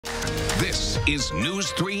This is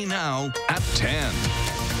News 3 Now at 10.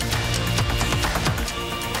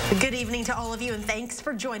 Good evening to all of you, and thanks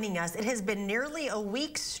for joining us. It has been nearly a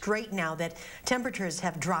week straight now that temperatures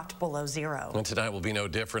have dropped below zero. And tonight will be no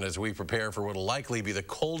different as we prepare for what will likely be the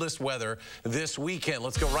coldest weather this weekend.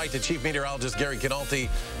 Let's go right to Chief Meteorologist Gary Canalti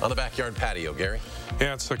on the backyard patio. Gary?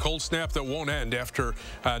 Yeah, it's a cold snap that won't end after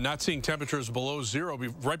not seeing temperatures below zero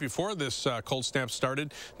right before this cold snap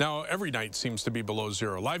started. Now every night seems to be below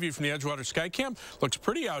zero. Live view from the Edgewater Sky Cam. Looks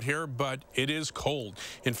pretty out here, but it is cold.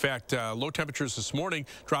 In fact, low temperatures this morning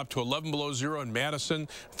dropped to 11 below zero in Madison,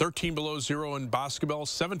 13 below zero in Boscobel,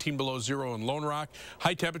 17 below zero in Lone Rock.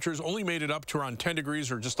 High temperatures only made it up to around 10 degrees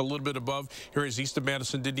or just a little bit above. Areas east of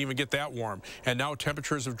Madison didn't even get that warm. And now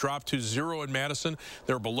temperatures have dropped to zero in Madison.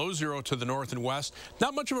 They're below zero to the north and west.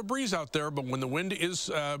 Not much of a breeze out there, but when the wind is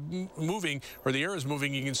moving, or the air is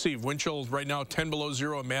moving, you can see wind chills right now 10 below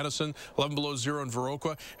zero in Madison, 11 below zero in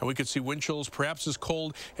Viroqua, and we could see wind chills perhaps as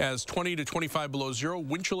cold as 20 to 25 below zero.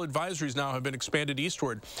 Wind chill advisories now have been expanded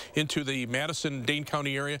eastward into the Madison, Dane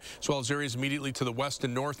County area, as well as areas immediately to the west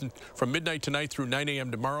and north. And from midnight tonight through 9 a.m.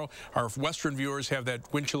 tomorrow, our western viewers have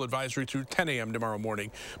that wind chill advisory through 10 a.m. tomorrow morning.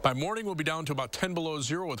 By morning, we'll be down to about 10 below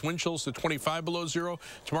zero with wind chills to 25 below zero.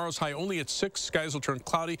 Tomorrow's high only at 6. Skies will turn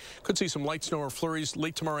cloudy. Could see some light snow or flurries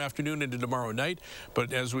late tomorrow afternoon into tomorrow night.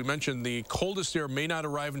 But as we mentioned, the coldest air may not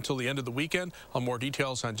arrive until the end of the weekend. I'll have more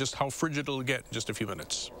details on just how frigid it'll get in just a few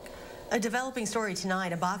minutes. A developing story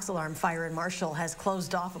tonight, a box alarm fire in Marshall has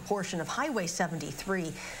closed off a portion of Highway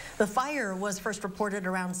 73. The fire was first reported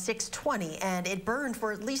around 6:20, and it burned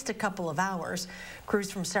for at least a couple of hours.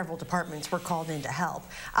 Crews from several departments were called in to help.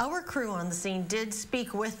 Our crew on the scene did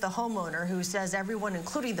speak with the homeowner, who says everyone,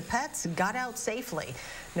 including the pets, got out safely.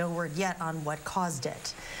 No word yet on what caused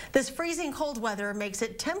it. This freezing cold weather makes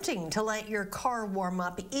it tempting to let your car warm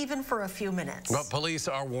up even for a few minutes. But police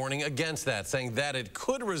are warning against that, saying that it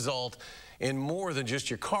could result in more than just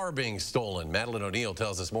your car being stolen. Madeline O'Neill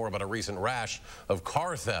tells us more about a recent rash of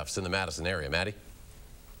car thefts in the Madison area. Maddie?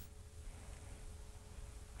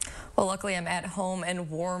 Well, luckily I'm at home and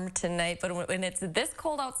warm tonight, but when it's this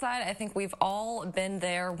cold outside, I think we've all been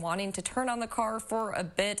there wanting to turn on the car for a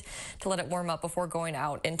bit to let it warm up before going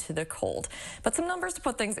out into the cold. But some numbers to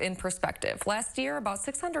put things in perspective. Last year, about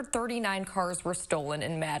 639 cars were stolen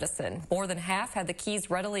in Madison. More than half had the keys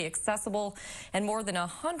readily accessible, and more than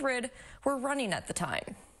 100 were running at the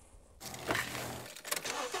time.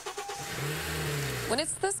 When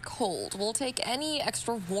it's this cold, we'll take any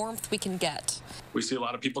extra warmth we can get. We see a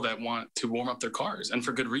lot of people that want to warm up their cars, and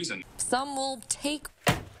for good reason. Some will take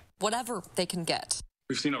whatever they can get.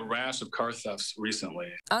 We've seen a rash of car thefts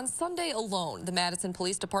recently. On Sunday alone, the Madison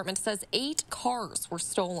Police Department says 8 cars were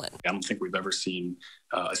stolen. I don't think we've ever seen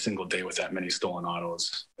a single day with that many stolen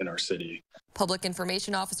autos in our city. Public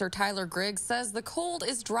Information Officer Tyler Griggs says the cold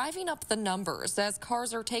is driving up the numbers as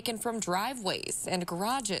cars are taken from driveways and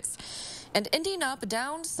garages and ending up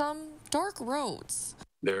down some dark roads.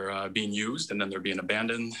 They're being used, and then they're being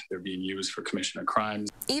abandoned. They're being used for commission of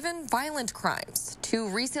crimes. Even violent crimes. 2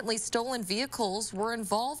 recently stolen vehicles were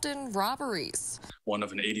involved in robberies. One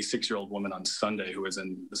of an 86-year-old woman on Sunday who was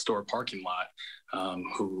in the store parking lot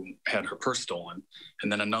who had her purse stolen.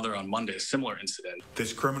 And then another on Monday, a similar incident.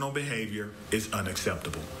 This criminal behavior is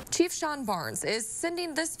unacceptable. Chief Sean Barnes is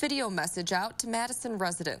sending this video message out to Madison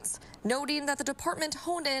residents, noting that the department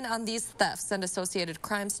honed in on these thefts and associated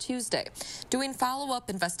crimes Tuesday, doing follow-up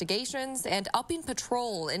investigations and upping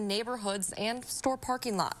patrol in neighborhoods and store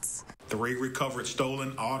parking lots. 3 recovered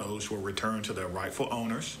stolen autos were returned to their rightful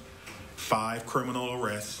owners, 5 criminal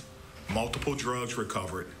arrests, multiple drugs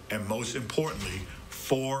recovered, and most importantly,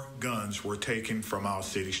 4 guns were taken from our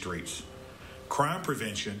city streets. Crime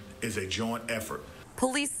prevention is a joint effort.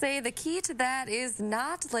 Police say the key to that is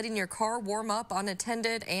not letting your car warm up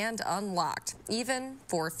unattended and unlocked, even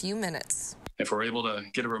for a few minutes. If we're able to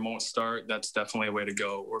get a remote start, that's definitely a way to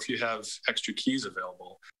go. Or if you have extra keys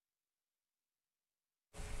available.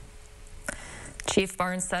 Chief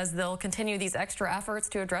Barnes says they'll continue these extra efforts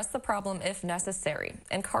to address the problem if necessary.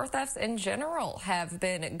 And car thefts in general have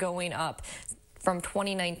been going up. From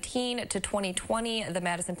 2019 to 2020, the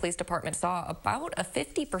Madison Police Department saw about a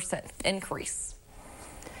 50% increase.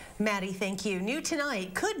 Maddie, thank you. New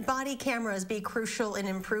tonight, could body cameras be crucial in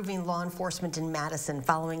improving law enforcement in Madison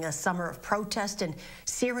following a summer of protest and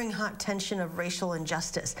searing hot tension of racial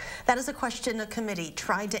injustice? That is a question a committee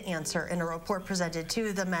tried to answer in a report presented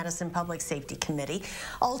to the Madison Public Safety Committee.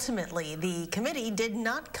 Ultimately, the committee did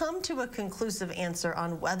not come to a conclusive answer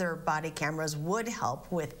on whether body cameras would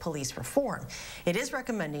help with police reform. It is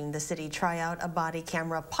recommending the city try out a body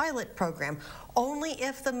camera pilot program only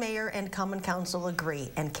if the mayor and common council agree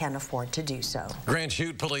and can afford to do so. Grand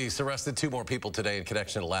Chute police arrested 2 more people today in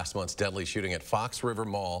connection to last month's deadly shooting at Fox River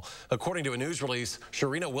Mall. According to a news release,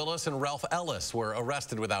 Sharina Willis and Ralph Ellis were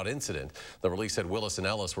arrested without incident. The release said Willis and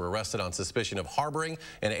Ellis were arrested on suspicion of harboring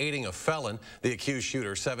and aiding a felon. The accused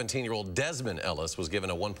shooter, 17-year-old Desmond Ellis, was given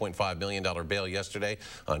a $1.5 million bail yesterday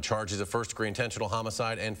on charges of first-degree intentional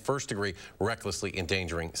homicide and first-degree recklessly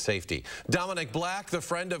endangering safety. Dominic Black, the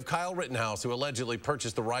friend of Kyle Rittenhouse, who allegedly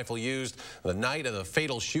purchased the rifle used the night of the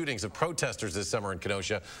fatal shootings of protesters this summer in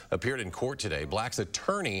Kenosha, appeared in court today. Black's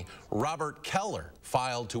attorney, Robert Keller,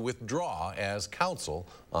 filed to withdraw as counsel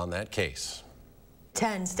on that case.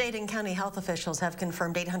 10 state and county health officials have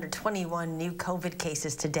confirmed 821 new COVID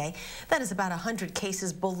cases today. That is about 100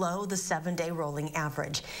 cases below the 7-day rolling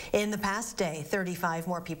average. In the past day, 35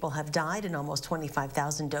 more people have died and almost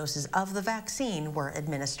 25,000 doses of the vaccine were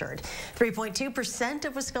administered. 3.2%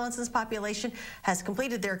 of Wisconsin's population has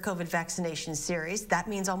completed their COVID vaccination series. That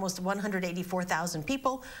means almost 184,000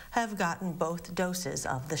 people have gotten both doses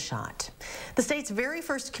of the shot. The state's very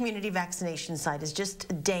first community vaccination site is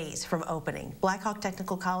just days from opening. Blackhawk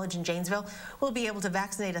Technical College in Janesville will be able to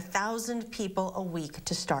vaccinate 1,000 people a week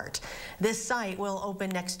to start. This site will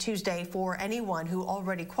open next Tuesday for anyone who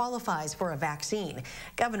already qualifies for a vaccine.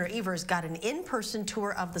 Governor Evers got an in-person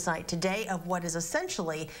tour of the site today of what is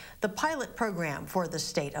essentially the pilot program for the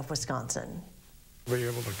state of Wisconsin. Be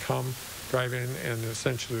able to come, drive in, and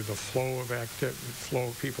essentially the flow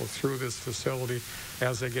of people through this facility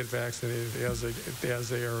as they get vaccinated, as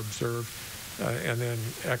they are observed, and then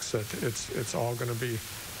exit. It's all going to be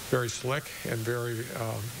very slick and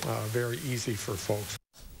very easy for folks.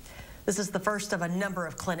 This is the first of a number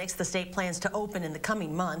of clinics the state plans to open in the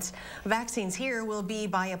coming months. Vaccines here will be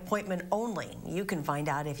by appointment only. You can find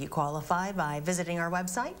out if you qualify by visiting our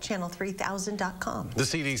website, channel3000.com. The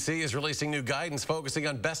CDC is releasing new guidance focusing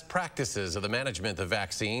on best practices of the management of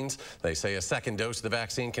vaccines. They say a second dose of the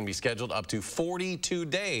vaccine can be scheduled up to 42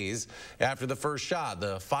 days after the first shot.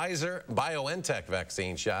 The Pfizer-BioNTech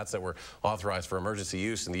vaccine shots that were authorized for emergency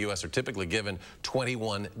use in the U.S. are typically given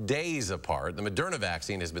 21 days apart. The Moderna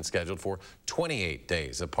vaccine has been scheduled for 28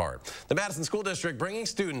 days apart. The Madison School District bringing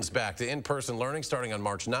students back to in-person learning starting on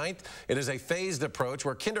March 9th. It is a phased approach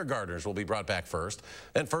where kindergartners will be brought back first,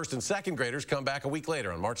 and first and second graders come back a week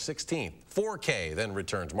later on March 16th. 4K then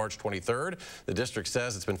returns March 23rd. The district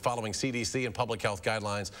says it's been following CDC and public health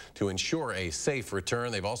guidelines to ensure a safe return.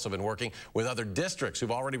 They've also been working with other districts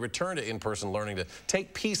who've already returned to in-person learning to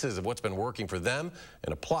take pieces of what's been working for them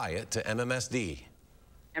and apply it to MMSD.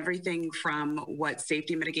 Everything from what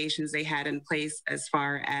safety mitigations they had in place as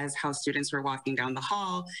far as how students were walking down the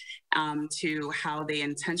hall to how they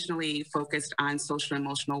intentionally focused on social and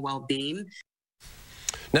emotional well-being.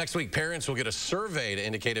 Next week, parents will get a survey to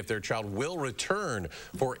indicate if their child will return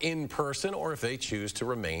for in-person or if they choose to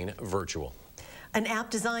remain virtual. An app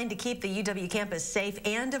designed to keep the UW campus safe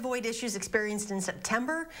and avoid issues experienced in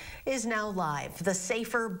September is now live. The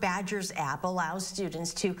Safer Badgers app allows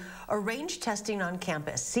students to arrange testing on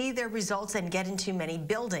campus, see their results, and get into many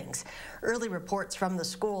buildings. Early reports from the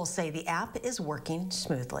school say the app is working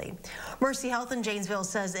smoothly. Mercy Health in Janesville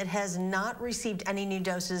says it has not received any new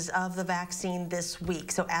doses of the vaccine this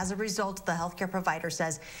week. So as a result, the healthcare provider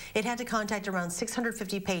says it had to contact around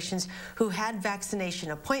 650 patients who had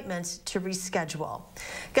vaccination appointments to reschedule.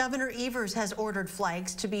 Governor Evers has ordered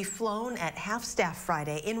flags to be flown at half-staff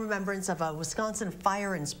Friday in remembrance of a Wisconsin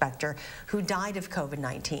fire inspector who died of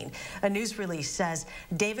COVID-19. A news release says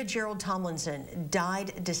David Gerald Tomlinson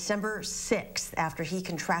died December 6th after he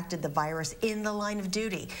contracted the virus in the line of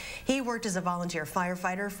duty. He worked as a volunteer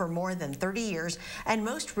firefighter for more than 30 years and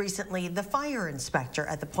most recently the fire inspector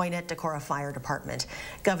at the Poinet Decorah Fire Department.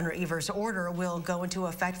 Governor Evers' order will go into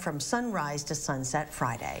effect from sunrise to sunset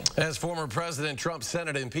Friday. As former President Trump's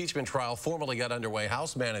Senate impeachment trial formally got underway,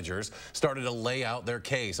 House managers started to lay out their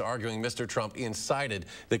case, arguing Mr. Trump incited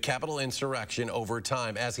the Capitol insurrection over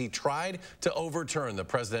time as he tried to overturn the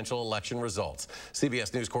presidential election results.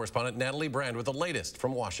 CBS News correspondent Natalie Brand with the latest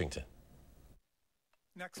from Washington.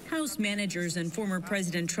 House managers and former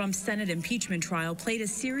President Trump's Senate impeachment trial played a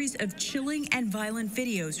series of chilling and violent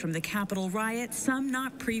videos from the Capitol riot, some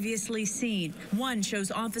not previously seen. One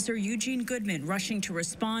shows Officer Eugene Goodman rushing to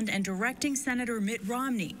respond and directing Senator Mitt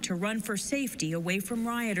Romney to run for safety away from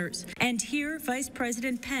rioters. And here, Vice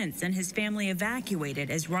President Pence and his family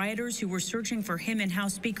evacuated as rioters who were searching for him and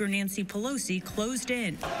House Speaker Nancy Pelosi closed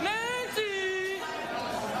in. Nancy!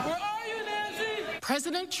 Where are you, Nancy?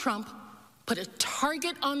 President Trump put a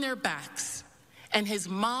target on their backs, and his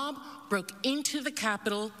mob broke into the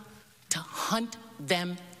Capitol to hunt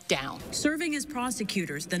them down. Serving as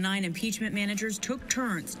prosecutors, the 9 impeachment managers took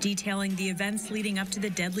turns detailing the events leading up to the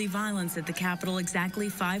deadly violence at the Capitol exactly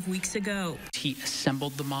 5 weeks ago. He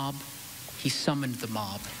assembled the mob, he summoned the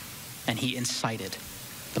mob, and he incited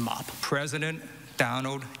the mob. President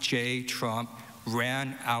Donald J. Trump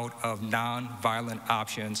ran out of nonviolent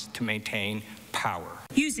options to maintain power.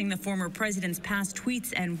 Using the former president's past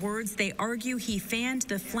tweets and words, they argue he fanned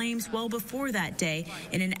the flames well before that day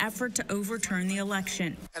in an effort to overturn the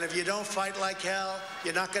election. And if you don't fight like hell,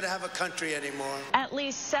 you're not going to have a country anymore. At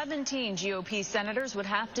least 17 GOP senators would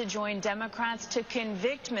have to join Democrats to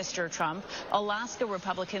convict Mr. Trump. Alaska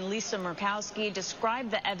Republican Lisa Murkowski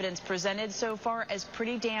described the evidence presented so far as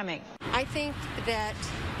pretty damning. I think that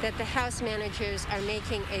the House managers are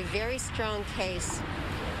making a very strong case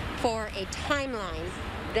for a timeline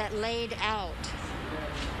that laid out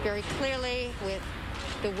very clearly with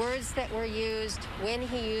the words that were used, when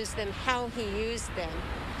he used them, how he used them,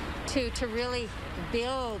 to really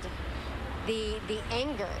build the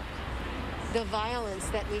anger, the violence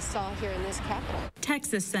that we saw here in this Capitol.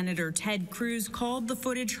 Texas Senator Ted Cruz called the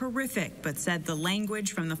footage horrific, but said the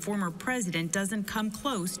language from the former president doesn't come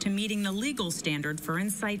close to meeting the legal standard for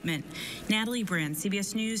incitement. Natalie Brand,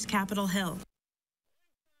 CBS News, Capitol Hill.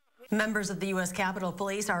 Members of the U.S. Capitol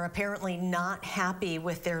Police are apparently not happy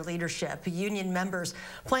with their leadership. Union members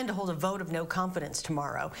plan to hold a vote of no confidence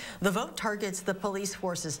tomorrow. The vote targets the police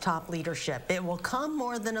force's top leadership. It will come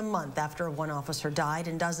more than a month after one officer died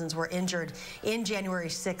and dozens were injured in January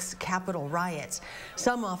 6 Capitol riots.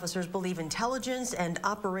 Some officers believe intelligence and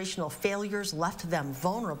operational failures left them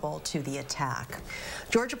vulnerable to the attack.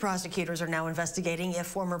 Georgia prosecutors are now investigating if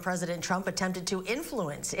former President Trump attempted to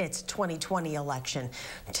influence its 2020 election.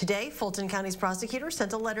 Today, Fulton County's prosecutors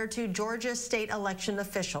sent a letter to Georgia state election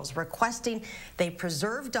officials requesting they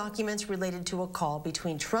preserve documents related to a call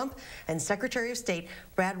between Trump and Secretary of State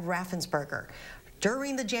Brad Raffensperger.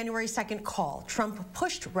 During the January 2nd call, Trump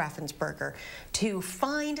pushed Raffensperger to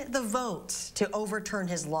find the votes to overturn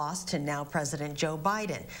his loss to now President Joe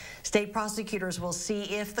Biden. State prosecutors will see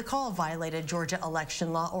if the call violated Georgia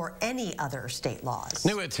election law or any other state laws.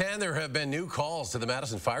 New at 10, there have been new calls to the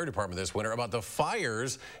Madison Fire Department this winter about the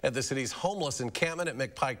fires at the city's homeless encampment at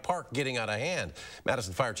McPike Park getting out of hand.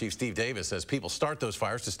 Madison Fire Chief Steve Davis says people start those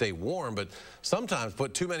fires to stay warm, but sometimes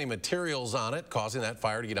put too many materials on it, causing that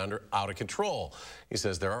fire to get out of control. He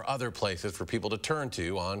says there are other places for people to turn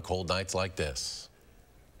to on cold nights like this.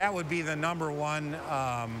 That would be the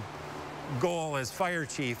 #1 goal as fire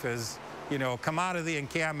chief is, come out of the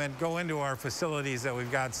encampment, go into our facilities that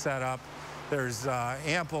we've got set up. There's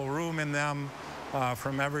ample room in them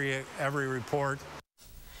from every report.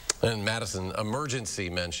 And Madison Emergency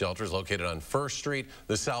Men's Shelter is located on 1st Street.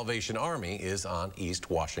 The Salvation Army is on East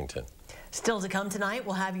Washington. Still to come tonight,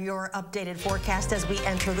 we'll have your updated forecast as we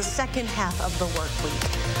enter the second half of the work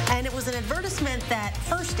week. And it was an advertisement that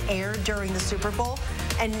first aired during the Super Bowl,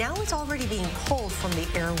 and now it's already being pulled from the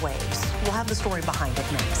airwaves. We'll have the story behind it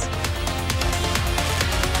next.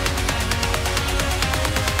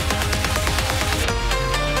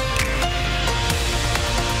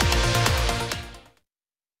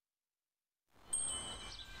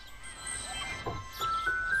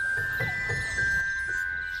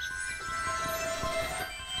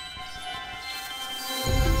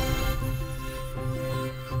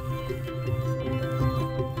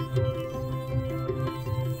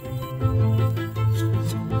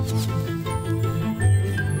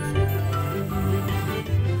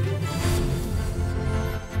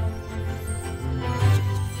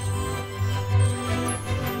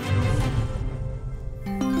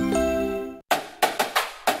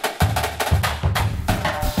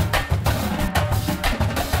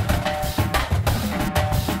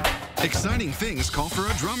 Exciting things call for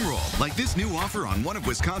a drum roll, like this new offer on one of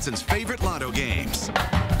Wisconsin's favorite lotto games.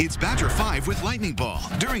 It's Badger 5 with Lightning Ball.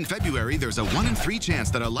 During February, there's a 1 in 3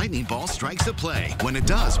 chance that a lightning ball strikes a play. When it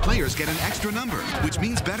does, players get an extra number, which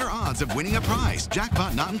means better odds of winning a prize.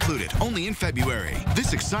 Jackpot not included, only in February.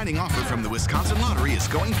 This exciting offer from the Wisconsin Lottery is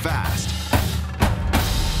going fast.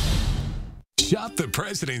 Shop the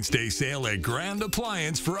President's Day sale at Grand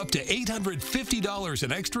Appliance for up to $850 in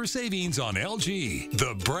extra savings on LG.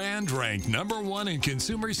 The brand ranked #1 in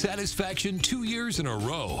consumer satisfaction 2 years in a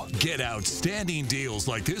row. Get outstanding deals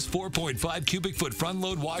like this 4.5 cubic foot front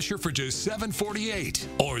load washer for just $748,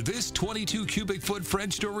 or this 22 cubic foot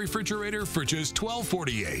French door refrigerator for just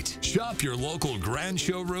 $1248. Shop your local Grand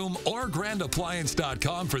showroom or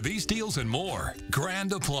grandappliance.com for these deals and more.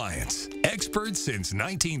 Grand Appliance, experts since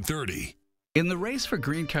 1930. In the race for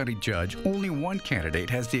Greene County Judge, only one candidate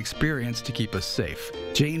has the experience to keep us safe,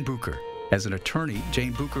 Jane Bucher. As an attorney,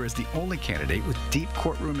 Jane Bucher is the only candidate with deep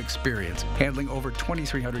courtroom experience, handling over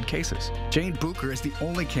 2,300 cases. Jane Bucher is the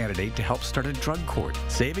only candidate to help start a drug court,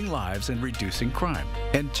 saving lives and reducing crime.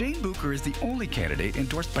 And Jane Bucher is the only candidate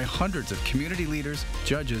endorsed by hundreds of community leaders,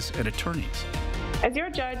 judges, and attorneys. As your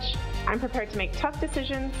judge, I'm prepared to make tough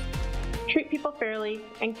decisions, treat people fairly,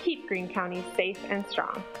 and keep Greene County safe and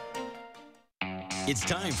strong. It's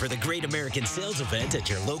time for the Great American Sales Event at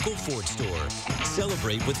your local Ford store.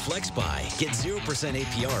 Celebrate with FlexBuy. Get 0%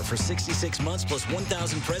 APR for 66 months plus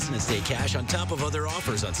 $1,000 President's Day cash on top of other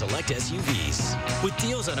offers on select SUVs. With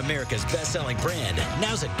deals on America's best-selling brand,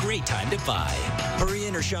 now's a great time to buy. Hurry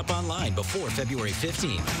in or shop online before February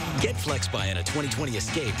 15th. Get FlexBuy on a 2020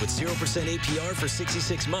 Escape with 0% APR for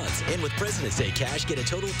 66 months. And with President's Day cash, get a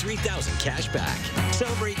total $3,000 cash back.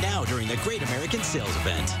 Celebrate now during the Great American Sales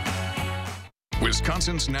Event.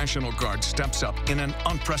 Wisconsin's National Guard steps up in an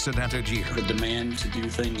unprecedented year. The demand to do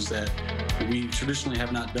things that we traditionally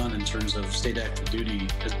have not done in terms of state active duty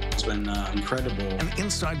has been incredible. An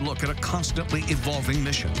inside look at a constantly evolving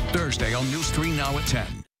mission. Thursday on News 3 Now at 10.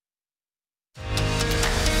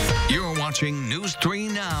 You're watching News 3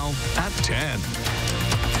 Now at 10.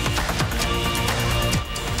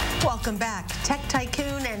 Welcome back. Tech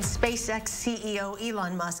tycoon and SpaceX CEO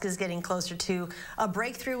Elon Musk is getting closer to a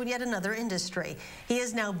breakthrough in yet another industry. He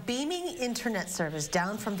is now beaming internet service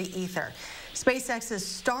down from the ether. SpaceX's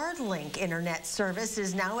Starlink internet service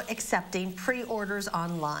is now accepting pre-orders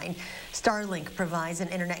online. Starlink provides an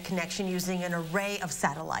internet connection using an array of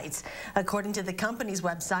satellites. According to the company's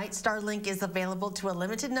website, Starlink is available to a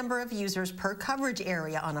limited number of users per coverage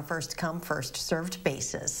area on a first-come, first-served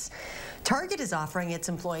basis. Target is offering its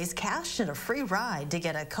employees cash and a free ride to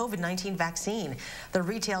get a COVID-19 vaccine. The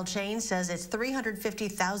retail chain says its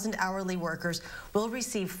 350,000 hourly workers will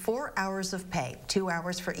receive 4 hours of pay, 2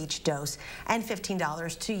 hours for each dose, and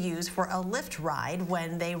 $15 to use for a Lyft ride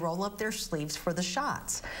when they roll up their sleeves for the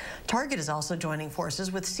shots. Target is also joining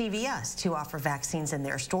forces with CVS to offer vaccines in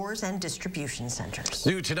their stores and distribution centers.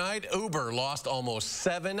 New tonight, Uber lost almost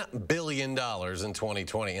 $7 billion in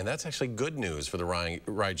 2020, and that's actually good news for the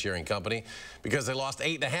ride-sharing company, because they lost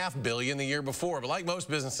 $8.5 billion the year before. But like most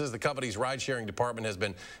businesses, the company's ride-sharing department has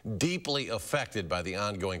been deeply affected by the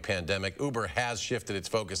ongoing pandemic. Uber has shifted its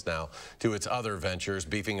focus now to its other ventures,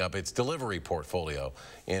 beefing up its delivery portfolio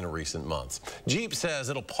in recent months. Jeep says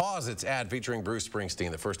it'll pause its ad featuring Bruce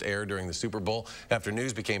Springsteen that first aired during the Super Bowl after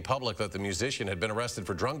news became public that the musician had been arrested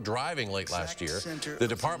for drunk driving late last year. The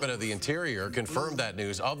Department of the Interior confirmed that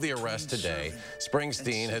news of the arrest today.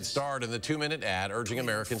 Springsteen had starred in the 2-minute ad urging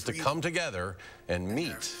Americans to come together and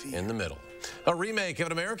meet in the middle. A remake of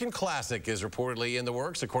an American classic is reportedly in the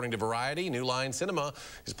works. According to Variety, New Line Cinema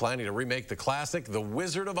is planning to remake the classic The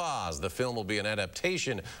Wizard of Oz. The film will be an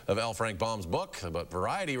adaptation of L. Frank Baum's book, but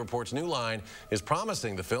Variety reports New Line is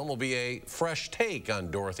promising the film will be a fresh take on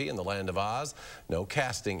Dorothy and the Land of Oz. No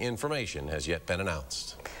casting information has yet been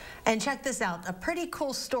announced. And check this out, a pretty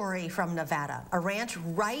cool story from Nevada. A ranch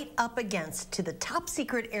right up against to the top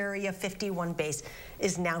secret Area 51 base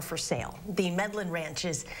is now for sale. The Medlin Ranch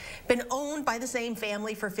has been owned by the same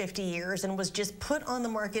family for 50 years and was just put on the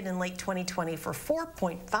market in late 2020 for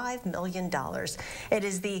 $4.5 million. It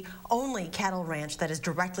is the only cattle ranch that is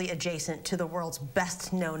directly adjacent to the world's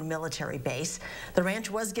best known military base. The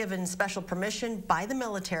ranch was given special permission by the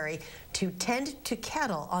military to tend to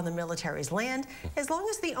cattle on the military's land, as long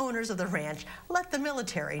as the owners of the ranch let the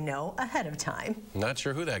military know ahead of time. Not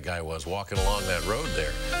sure who that guy was walking along that road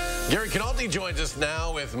there. Gary Canaldi joins us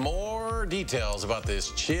now with more details about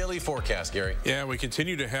this chilly forecast, Gary. Yeah, we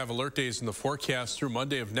continue to have alert days in the forecast through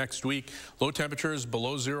Monday of next week. Low temperatures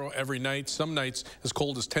below zero every night. Some nights as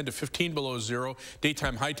cold as 10 to 15 below zero.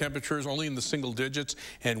 Daytime high temperatures only in the single digits,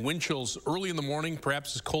 and wind chills early in the morning,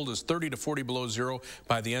 perhaps as cold as 30 to 40 below zero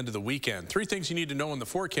by the end of the weekend. Three things you need to know in the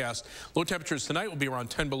forecast. Low temperatures tonight will be around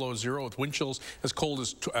 10 below zero, with wind chills as cold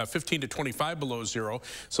as 15 to 25 below zero.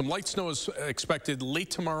 Some light snow is expected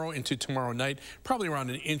late tomorrow into tomorrow night, probably around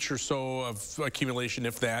an inch or so of accumulation,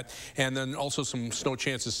 if that. And then also some snow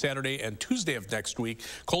chances Saturday and Tuesday of next week.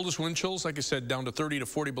 Coldest wind chills, like I said, down to 30 to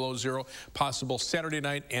 40 below zero, possible Saturday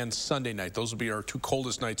night and Sunday night. Those will be our two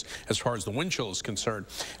coldest nights as far as the wind chill is concerned.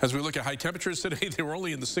 As we look at high temperatures today, they were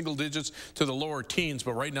only in the single digits to the lower teens,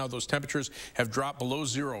 but right now those temperatures have dropped below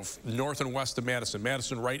zero north and west of Madison.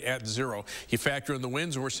 Madison right at zero. You factor in the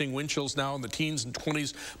winds, and we're seeing wind chills now in the teens and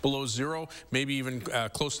 20s below zero, maybe even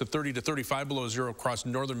close to to 30 to 35 below zero across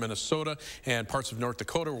northern Minnesota and parts of North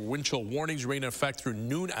Dakota, where wind chill warnings remain in effect through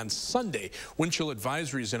noon on Sunday. Wind chill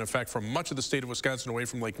advisories in effect for much of the state of Wisconsin away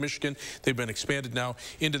from Lake Michigan. They've been expanded now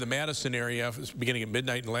into the Madison area beginning at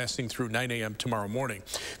midnight and lasting through 9 a.m. tomorrow morning.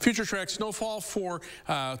 Future track snowfall for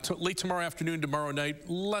late tomorrow afternoon, tomorrow night,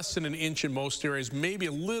 less than an inch in most areas, maybe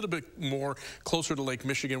a little bit more closer to Lake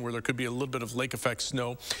Michigan where there could be a little bit of lake effect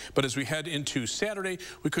snow. But as we head into Saturday,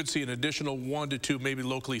 we could see an additional 1 to 2, maybe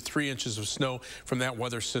locally 3 inches of snow from that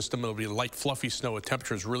weather system. It'll be light, fluffy snow with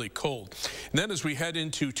temperatures really cold. And then as we head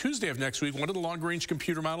into Tuesday of next week, one of the long-range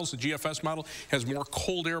computer models, the GFS model, has more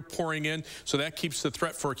cold air pouring in, so that keeps the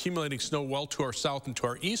threat for accumulating snow well to our south and to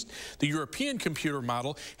our east. The European computer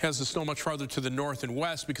model has the snow much farther to the north and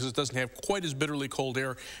west because it doesn't have quite as bitterly cold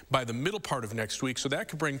air by the middle part of next week, so that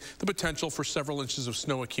could bring the potential for several inches of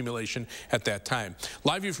snow accumulation at that time.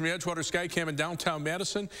 Live view from the Edgewater Skycam in downtown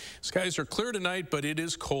Madison. Skies are clear tonight, but it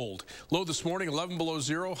is cold. Low this morning, 11 below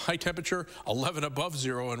zero. High temperature, 11 above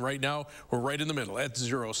zero. And right now, we're right in the middle at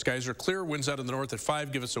zero. Skies are clear. Winds out of the north at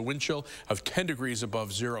 5 give us a wind chill of 10 degrees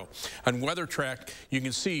above zero. On weather track, you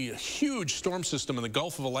can see a huge storm system in the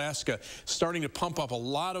Gulf of Alaska starting to pump up a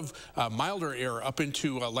lot of milder air up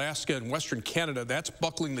into Alaska and western Canada. That's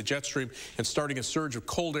buckling the jet stream and starting a surge of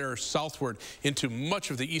cold air southward into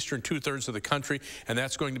much of the eastern two-thirds of the country, and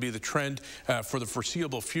that's going to be the trend for the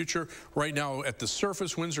foreseeable future. Right now at the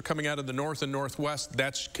surface, winds are coming out of the north and northwest.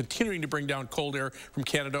 That's continuing to bring down cold air from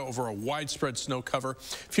Canada over a widespread snow cover.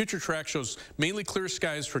 Future track shows mainly clear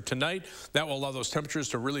skies for tonight. That will allow those temperatures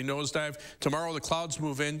to really nosedive. Tomorrow the clouds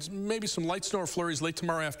move in, maybe some light snow or flurries late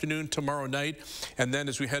tomorrow afternoon, tomorrow night, and then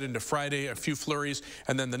as we head into Friday, a few flurries,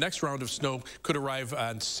 and then the next round of snow could arrive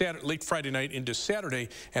on late Friday night into Saturday,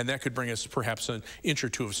 and that could bring us perhaps an inch or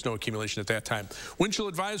two of snow accumulation at that time. Wind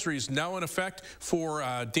chill advisories now in effect for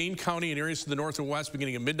Dane County and areas to the north and west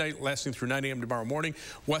beginning at midnight, lasting through 9 a.m. tomorrow morning.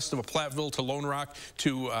 West of Platteville to Lone Rock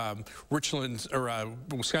to Richland or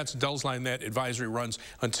Wisconsin Dells line, that advisory runs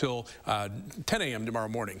until 10 a.m. tomorrow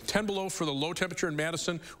morning. 10 below for the low temperature in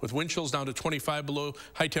Madison with wind chills down to 25 below.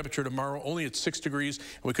 High temperature tomorrow only at 6 degrees,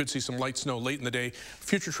 and we could see some light snow late in the day.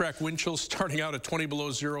 Future track wind chills starting out at 20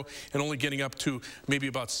 below zero and only getting up to maybe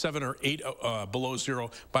about 7 or 8 below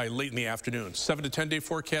zero by late in the afternoon. 7 to 10 day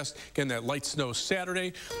forecast. Again, that light snow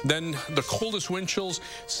Saturday. Then the coldest wind chills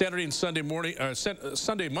Saturday and Sunday morning,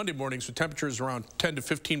 Monday mornings with temperatures around 10 to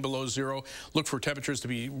 15 below zero. Look for temperatures to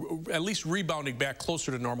be at least rebounding back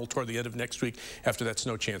closer to normal toward the end of next week after that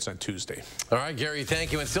snow chance on Tuesday. All right, Gary,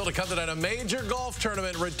 thank you. And still to come tonight, a major golf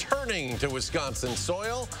tournament returning to Wisconsin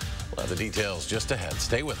soil. We'll have the details just ahead.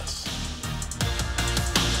 Stay with us.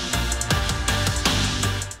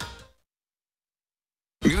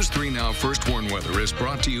 News 3 Now First Warn Weather is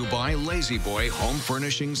brought to you by Lazy Boy Home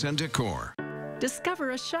Furnishings and Decor.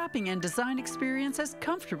 Discover a shopping and design experience as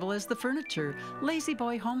comfortable as the furniture. Lazy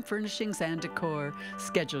Boy Home Furnishings and Decor.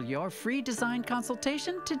 Schedule your free design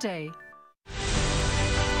consultation today.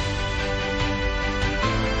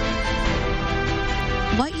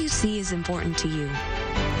 What you see is important to you.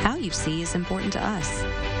 How you see is important to us.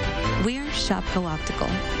 We're Shopco Optical.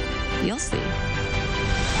 You'll see.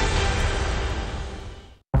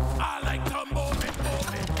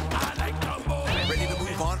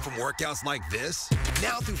 From workouts like this?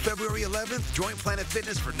 Now through February 11th, join Planet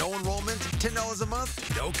Fitness for no enrollment, $10 a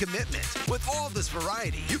month, no commitment. With all this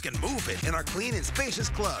variety, you can move it in our clean and spacious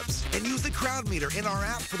clubs. And use the crowd meter in our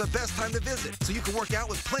app for the best time to visit, so you can work out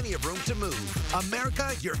with plenty of room to move.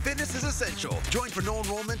 America, your fitness is essential. Join for no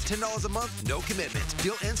enrollment, $10 a month, no commitment.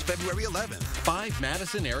 Deal ends February 11th. 5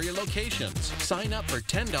 Madison area locations. Sign up for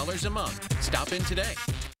 $10 a month. Stop in today.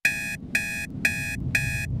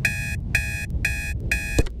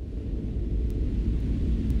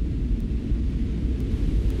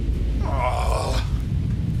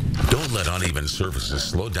 Don't let uneven surfaces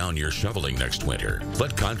slow down your shoveling next winter.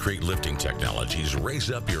 Let Concrete Lifting Technologies raise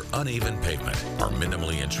up your uneven pavement. Our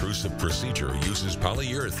minimally intrusive procedure uses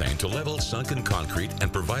polyurethane to level sunken concrete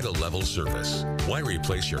and provide a level surface. Why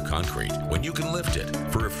replace your concrete when you can lift it?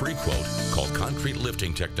 For a free quote, call Concrete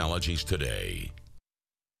Lifting Technologies today.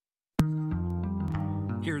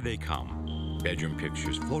 Here they come. Bedroom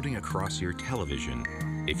pictures floating across your television.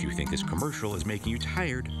 If you think this commercial is making you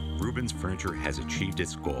tired, Rubens Furniture has achieved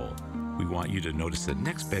its goal. We want you to notice the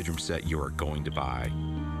next bedroom set you are going to buy.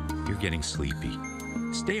 You're getting sleepy.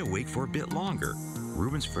 Stay awake for a bit longer.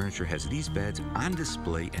 Rubens Furniture has these beds on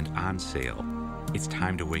display and on sale. It's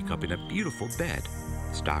time to wake up in a beautiful bed.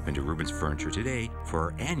 Stop into Rubens Furniture today for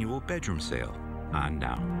our annual bedroom sale. On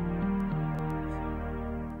now.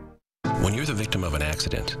 When you're the victim of an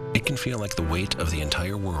accident, it can feel like the weight of the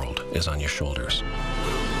entire world is on your shoulders.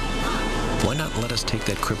 Why not let us take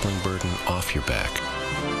that crippling burden off your back?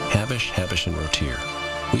 Havish, and Rotier.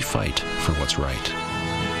 We fight for what's right.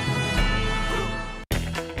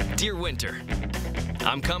 Dear Winter,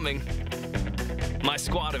 I'm coming. My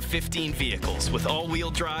squad of 15 vehicles with all-wheel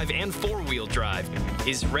drive and four-wheel drive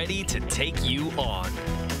is ready to take you on.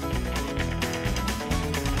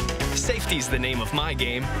 Safety's the name of my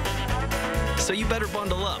game, so you better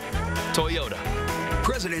bundle up. Toyota.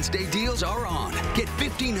 President's Day deals are on. Get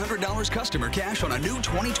 $1,500 customer cash on a new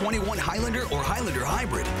 2021 Highlander or Highlander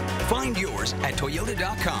Hybrid. Find yours at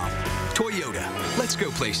Toyota.com. Toyota, let's go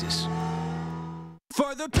places.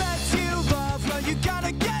 For the pets you love, well, you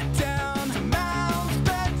gotta get down to Mounds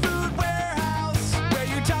Pet Food Warehouse, where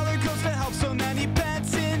your Tyler goes to help so many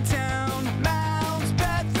pets in town. Mounds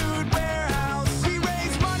Pet Food Warehouse. We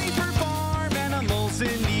raise money for farm animals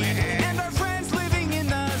in need, and our friends living in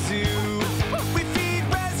the zoo. We feed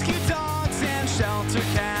rescue dogs and shelter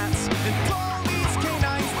cats, and police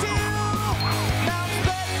canines too. Mounds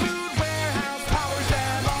Pet Food Warehouse powers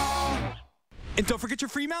them all. And don't forget your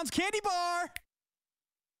free Mounds candy bar.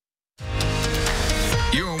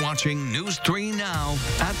 You're watching News 3 Now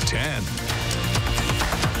at 10.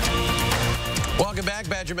 Welcome back.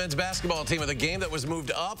 Badger men's basketball team with a game that was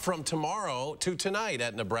moved up from tomorrow to tonight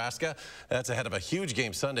at Nebraska. That's ahead of a huge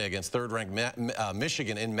game Sunday against third-ranked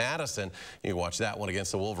Michigan in Madison. You can watch that one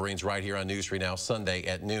against the Wolverines right here on News 3 Now Sunday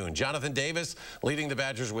at noon. Jonathan Davis leading the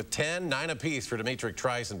Badgers with 10, 9 apiece for Demetric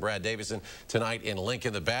Trice and Brad Davison tonight in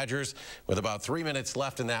Lincoln. The Badgers, with about 3 minutes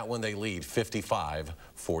left in that one, they lead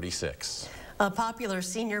 55-46. A popular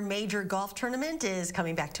senior major golf tournament is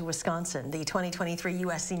coming back to Wisconsin. The 2023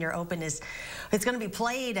 U.S. Senior Open it's going to be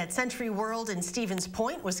played at Century World in Stevens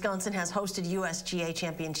Point. Wisconsin has hosted USGA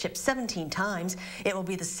championships 17 times. It will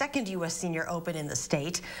be the second U.S. Senior Open in the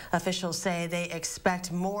state. Officials say they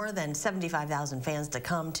expect more than 75,000 fans to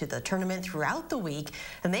come to the tournament throughout the week,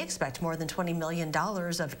 and they expect more than $20 million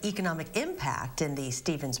of economic impact in the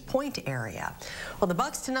Stevens Point area. Well, the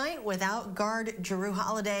Bucks tonight without guard Jrue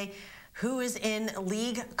Holiday, who is in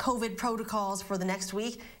league COVID protocols for the next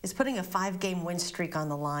week, is putting a 5-game win streak on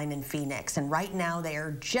the line in Phoenix. And right now they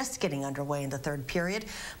are just getting underway in the third period.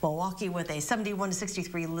 Milwaukee with a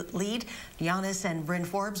 71-63 lead. Giannis and Bryn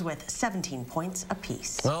Forbes with 17 points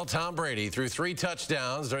apiece. Well, Tom Brady threw 3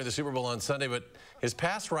 touchdowns during the Super Bowl on Sunday, but his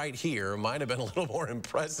pass right here might have been a little more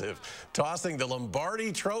impressive, tossing the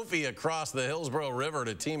Lombardi Trophy across the Hillsborough River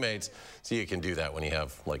to teammates. So you can do that when you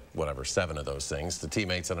have, like, whatever, 7 of those things to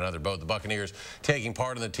teammates on another boat. The Buccaneers taking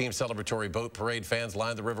part in the team celebratory boat parade. Fans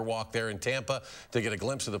lined the Riverwalk there in Tampa to get a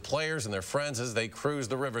glimpse of the players and their friends as they cruise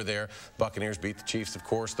the river there. Buccaneers beat the Chiefs, of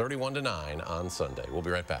course, 31-9 on Sunday. We'll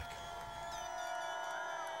be right back.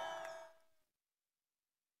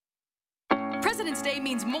 President's Day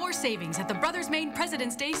means more savings at the Brothers Maine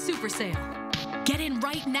President's Day Super Sale. Get in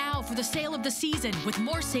right now for the sale of the season with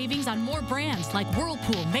more savings on more brands like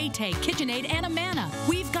Whirlpool, Maytag, KitchenAid, and Amana.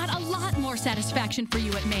 We've got a lot more satisfaction for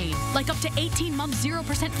you at Maine, like up to 18-month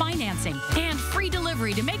 0% financing and free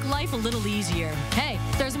delivery to make life a little easier. Hey,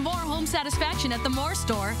 there's more home satisfaction at the Moore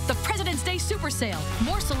store. The President's Day Super Sale.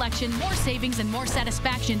 More selection, more savings, and more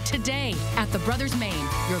satisfaction today at the Brothers Maine,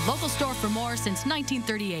 your local store for more since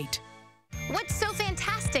 1938. What's so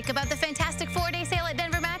fantastic about the Fantastic 4-Day Sale at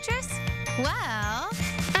Denver Mattress? Well,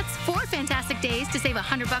 that's 4 fantastic days to save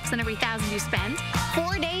 $100 on every $1,000 you spend.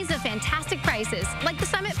 4 days of fantastic prices, like the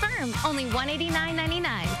Summit Firm, only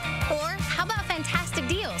 $189.99. Or how about fantastic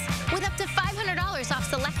deals with up to $500 off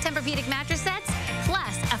select Tempur-Pedic mattress sets,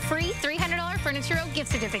 plus a free $300 Furniture Row gift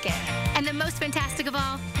certificate. And the most fantastic of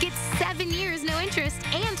all, get 7 years no interest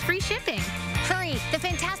and free shipping. Hurry, the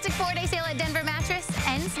Fantastic 4-Day Sale at Denver Mattress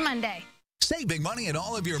ends Monday. Save big money at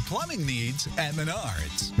all of your plumbing needs at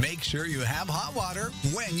Menards. Make sure you have hot water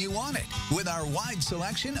when you want it. With our wide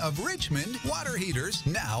selection of Richmond water heaters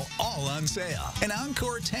now all on sale. An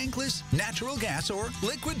Encore tankless natural gas or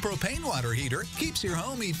liquid propane water heater keeps your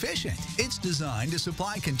home efficient. It's designed to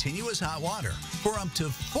supply continuous hot water for up to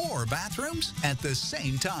 4 bathrooms at the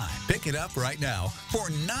same time. Pick it up right now for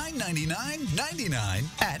 $999.99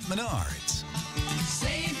 at Menards.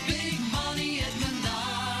 Save big money at Menards.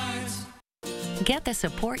 Get the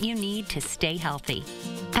support you need to stay healthy.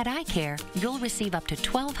 At iCare, you'll receive up to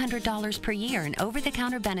 $1,200 per year in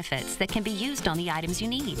over-the-counter benefits that can be used on the items you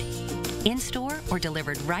need, in-store or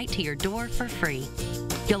delivered right to your door for free.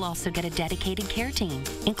 You'll also get a dedicated care team,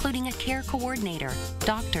 including a care coordinator,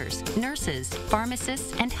 doctors, nurses,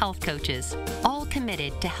 pharmacists, and health coaches, all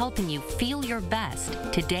committed to helping you feel your best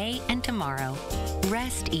today and tomorrow.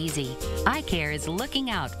 Rest easy. iCare is looking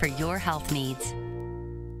out for your health needs.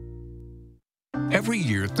 Every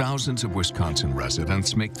year, thousands of Wisconsin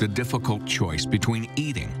residents make the difficult choice between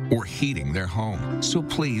eating or heating their home. So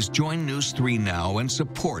please join News 3 now and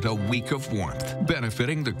support a week of warmth,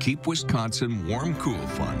 benefiting the Keep Wisconsin Warm Cool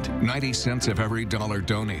Fund. 90 cents of every dollar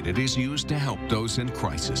donated is used to help those in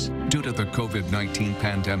crisis. Due to the COVID-19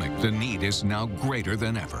 pandemic, the need is now greater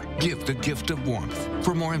than ever. Give the gift of warmth.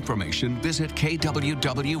 For more information, visit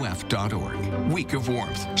kwwf.org. Week of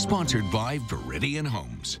Warmth, sponsored by Viridian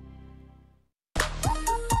Homes.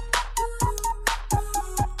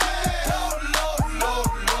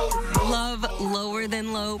 Love lower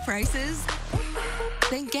than low prices?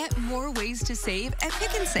 Then get more ways to save at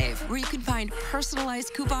Pick and Save, where you can find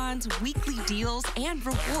personalized coupons, weekly deals, and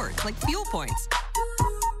rewards like fuel points.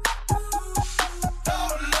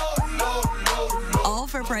 All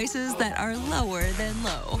for prices that are lower than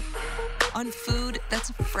low. On food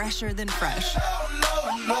that's fresher than fresh.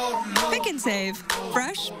 Pick and Save.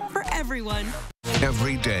 Fresh for everyone.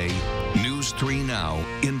 Every day, News 3 Now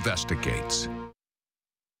investigates.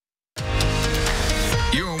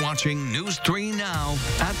 You're watching News 3 Now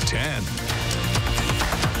at 10.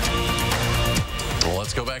 Well,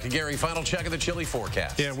 let's go back to Gary. Final check of the chilly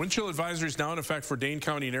forecast. Yeah, wind chill advisories now in effect for Dane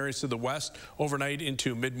County and areas to the west overnight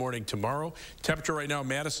into mid-morning tomorrow. Temperature right now,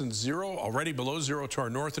 Madison 0, already below 0 to our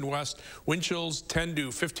north and west. Wind chills 10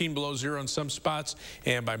 to 15 below 0 in some spots.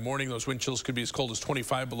 And by morning, those wind chills could be as cold as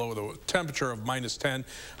 25 below with a temperature of -10.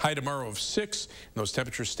 High tomorrow of 6. And those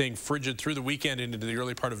temperatures staying frigid through the weekend into the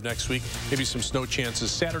early part of next week. Maybe some snow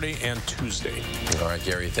chances Saturday and Tuesday. All right,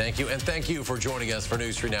 Gary, thank you. And thank you for joining us for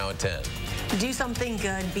News 3 Now at 10. Do something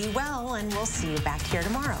good, be well, and we'll see you back here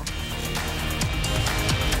tomorrow.